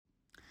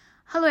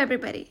Hello,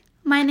 everybody.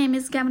 My name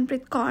is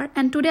Gavinpreet Kaur,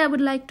 and today I would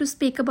like to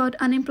speak about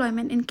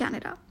unemployment in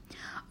Canada.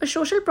 A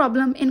social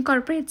problem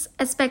incorporates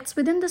aspects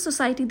within the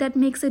society that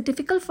makes it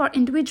difficult for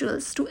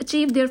individuals to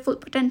achieve their full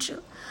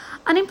potential.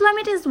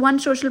 Unemployment is one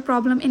social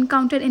problem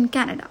encountered in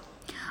Canada.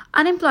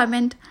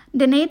 Unemployment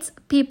denotes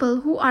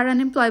people who are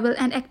unemployable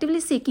and actively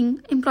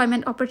seeking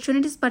employment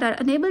opportunities but are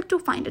unable to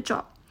find a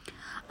job.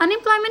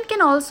 Unemployment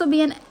can also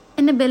be an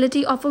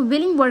inability of a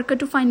willing worker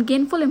to find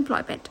gainful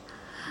employment.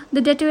 The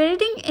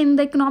deteriorating in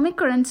the economic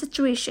current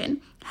situation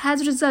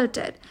has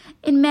resulted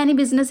in many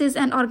businesses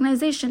and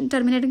organizations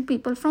terminating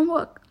people from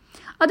work.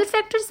 Other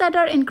factors that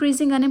are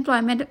increasing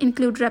unemployment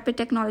include rapid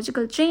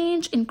technological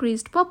change,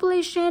 increased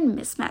population,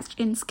 mismatch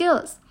in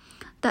skills.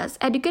 Thus,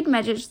 adequate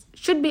measures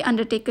should be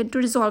undertaken to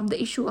resolve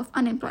the issue of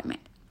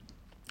unemployment.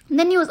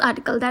 The news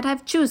article that I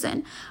have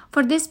chosen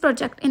for this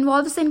project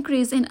involves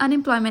increase in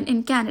unemployment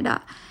in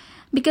Canada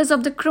because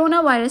of the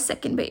coronavirus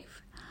second wave.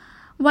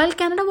 While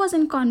Canada was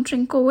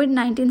encountering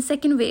COVID-19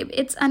 second wave,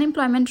 its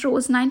unemployment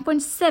rose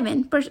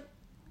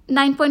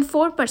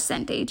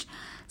 9.4%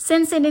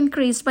 since it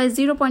increased by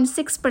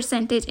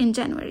 0.6% in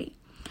January.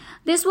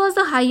 This was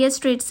the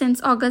highest rate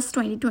since August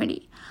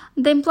 2020.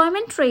 The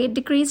employment rate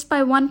decreased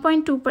by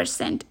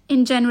 1.2%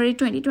 in January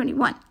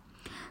 2021.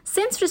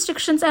 Since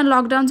restrictions and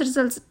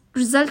lockdowns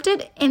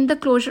resulted in the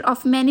closure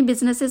of many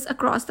businesses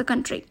across the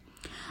country.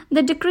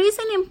 The decrease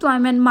in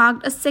employment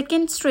marked a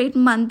second straight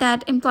month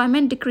that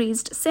employment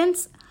decreased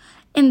since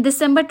in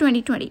December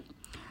 2020.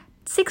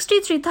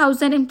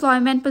 63,000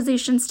 employment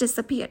positions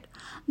disappeared.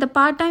 The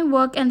part-time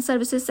work and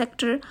services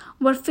sector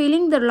were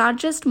feeling the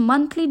largest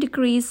monthly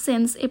decrease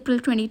since April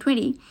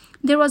 2020.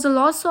 There was a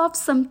loss of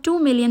some 2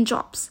 million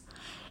jobs.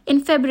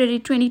 In February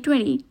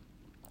 2020,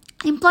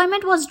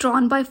 employment was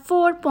drawn by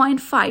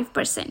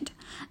 4.5%.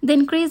 The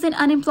increase in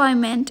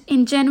unemployment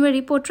in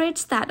January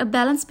portrays that a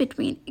balance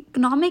between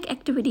economic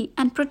activity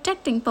and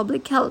protecting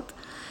public health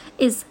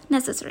is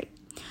necessary.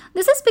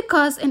 This is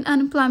because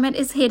unemployment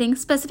is hitting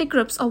specific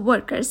groups of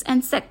workers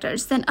and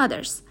sectors than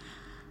others.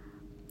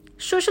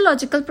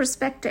 Sociological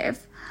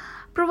perspective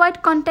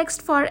provide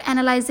context for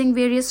analyzing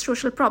various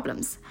social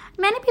problems.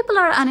 Many people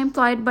are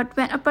unemployed, but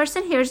when a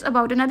person hears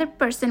about another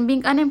person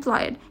being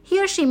unemployed,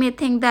 he or she may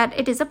think that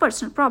it is a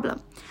personal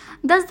problem.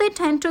 Thus, they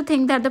tend to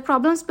think that the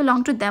problems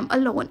belong to them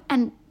alone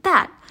and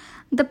that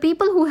the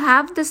people who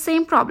have the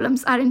same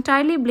problems are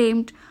entirely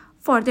blamed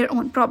for their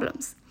own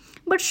problems.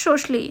 But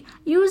socially,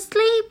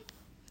 usually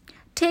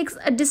takes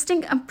a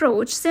distinct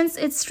approach since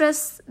it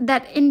stresses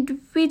that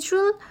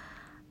individual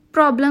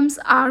problems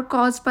are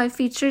caused by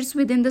features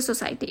within the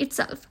society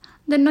itself.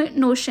 The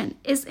notion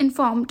is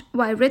informed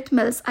by Ruth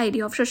Mill's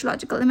idea of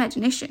sociological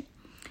imagination.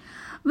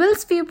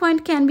 Will's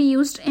viewpoint can be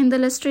used in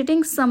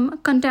illustrating some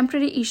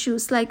contemporary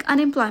issues like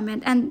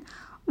unemployment and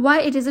why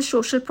it is a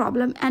social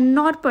problem and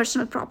not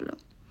personal problem.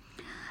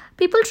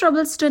 People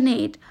troubles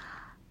donate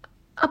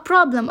a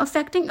problem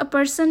affecting a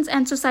person's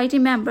and society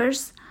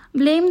members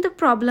blame the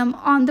problem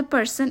on the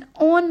person's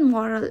own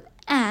moral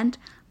and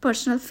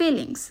personal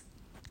feelings.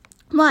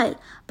 While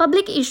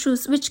public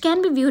issues which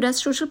can be viewed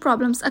as social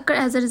problems occur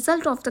as a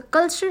result of the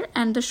culture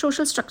and the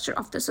social structure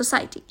of the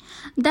society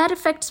that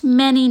affects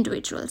many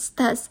individuals.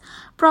 Thus,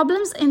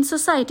 problems in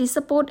society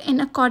support in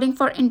according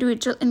for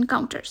individual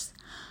encounters.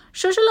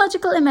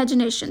 Sociological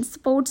imagination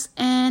supports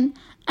in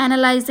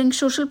analyzing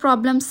social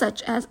problems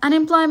such as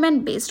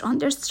unemployment based on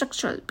their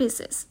structural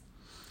basis.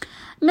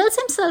 Mills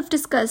himself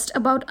discussed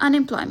about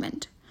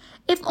unemployment.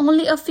 If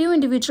only a few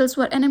individuals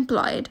were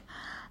unemployed,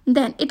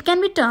 then it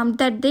can be termed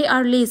that they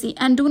are lazy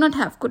and do not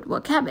have good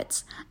work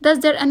habits. Thus,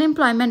 their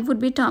unemployment would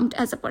be termed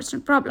as a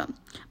personal problem.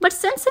 But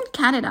since in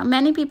Canada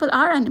many people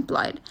are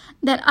unemployed,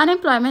 then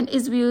unemployment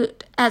is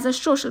viewed as a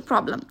social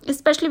problem,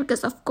 especially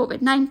because of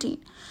COVID-19.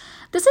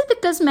 This is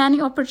because many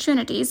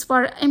opportunities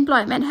for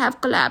employment have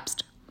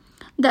collapsed.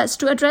 Thus,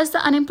 to address the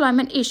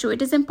unemployment issue,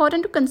 it is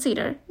important to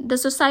consider the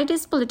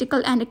society's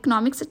political and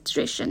economic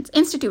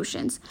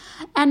institutions,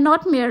 and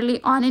not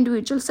merely on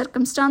individual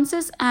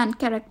circumstances and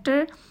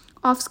character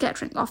of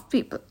scattering of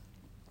people.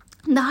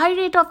 The high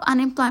rate of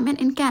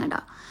unemployment in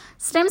Canada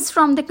stems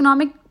from the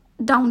economic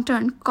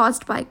downturn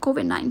caused by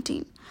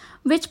COVID-19,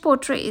 which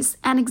portrays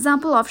an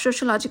example of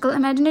sociological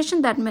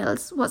imagination that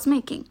Mills was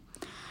making.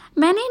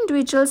 Many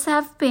individuals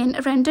have been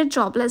rendered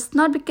jobless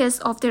not because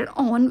of their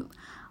own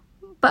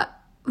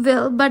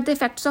will but the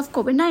effects of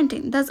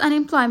COVID-19. Thus,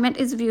 unemployment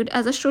is viewed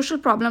as a social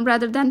problem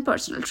rather than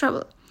personal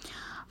trouble.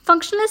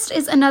 Functionalist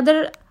is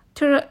another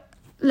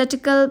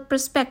theoretical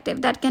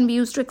perspective that can be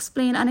used to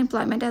explain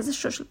unemployment as a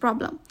social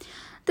problem.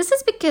 This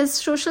is because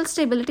social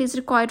stability is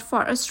required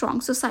for a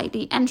strong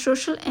society, and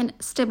social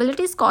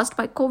instabilities caused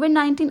by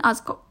COVID-19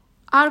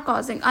 are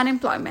causing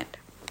unemployment.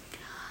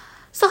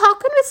 So, how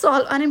can we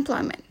solve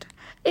unemployment?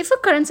 If the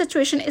current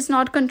situation is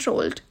not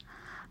controlled,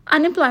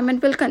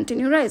 unemployment will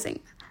continue rising.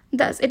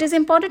 Thus, it is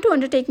important to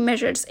undertake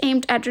measures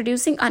aimed at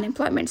reducing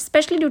unemployment,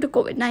 especially due to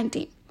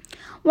COVID-19.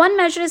 One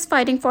measure is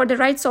fighting for the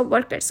rights of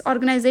workers.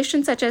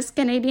 Organizations such as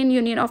Canadian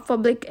Union of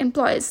Public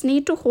Employees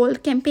need to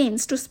hold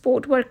campaigns to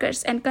support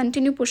workers and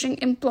continue pushing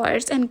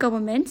employers and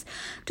governments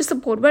to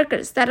support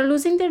workers that are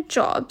losing their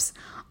jobs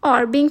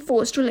or being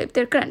forced to leave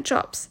their current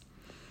jobs.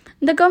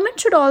 The government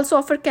should also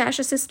offer cash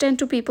assistance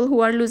to people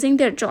who are losing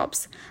their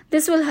jobs.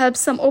 This will help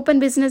some open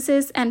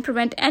businesses and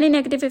prevent any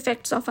negative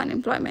effects of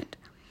unemployment.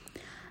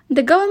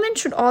 The government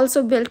should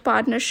also build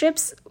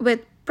partnerships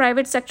with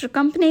private sector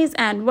companies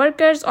and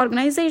workers'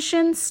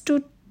 organizations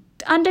to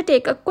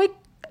undertake a quick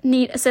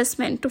need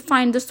assessment to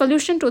find the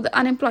solution to the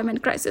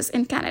unemployment crisis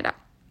in Canada.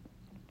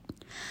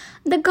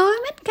 The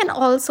government can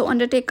also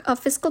undertake a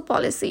fiscal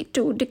policy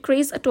to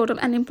decrease total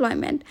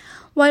unemployment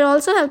while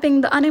also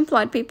helping the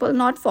unemployed people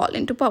not fall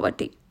into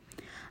poverty.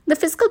 The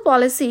fiscal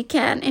policy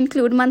can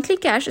include monthly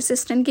cash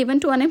assistance given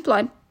to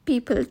unemployed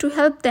people to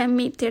help them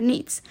meet their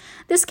needs.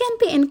 This can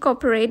be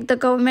incorporate the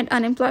government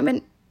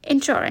unemployment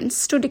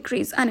insurance to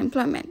decrease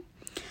unemployment.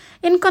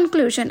 In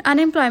conclusion,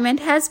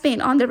 unemployment has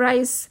been on the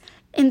rise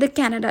in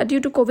Canada due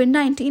to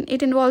COVID-19.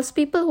 It involves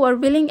people who are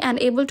willing and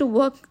able to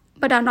work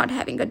but are not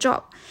having a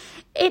job.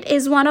 It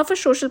is one of a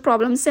social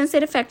problem since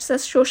it affects the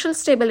social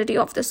stability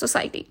of the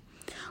society.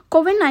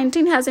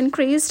 COVID-19 has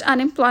increased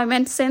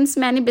unemployment since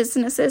many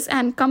businesses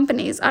and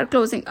companies are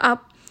closing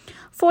up,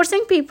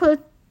 forcing people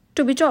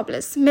to be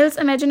jobless. Mill's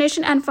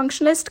imagination and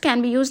functionalist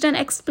can be used and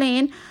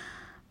explain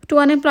to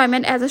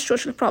unemployment as a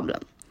social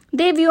problem.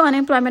 They view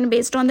unemployment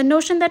based on the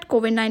notion that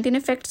COVID-19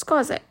 effects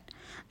cause it.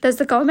 Thus,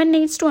 the government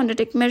needs to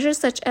undertake measures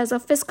such as a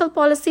fiscal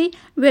policy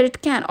where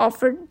it can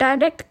offer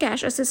direct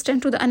cash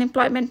assistance to the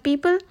unemployment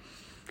people.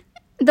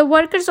 The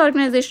workers'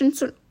 organizations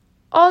should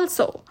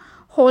also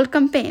hold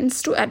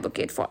campaigns to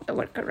advocate for the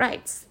worker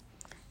rights.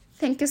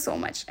 Thank you so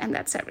much, and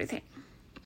that's everything.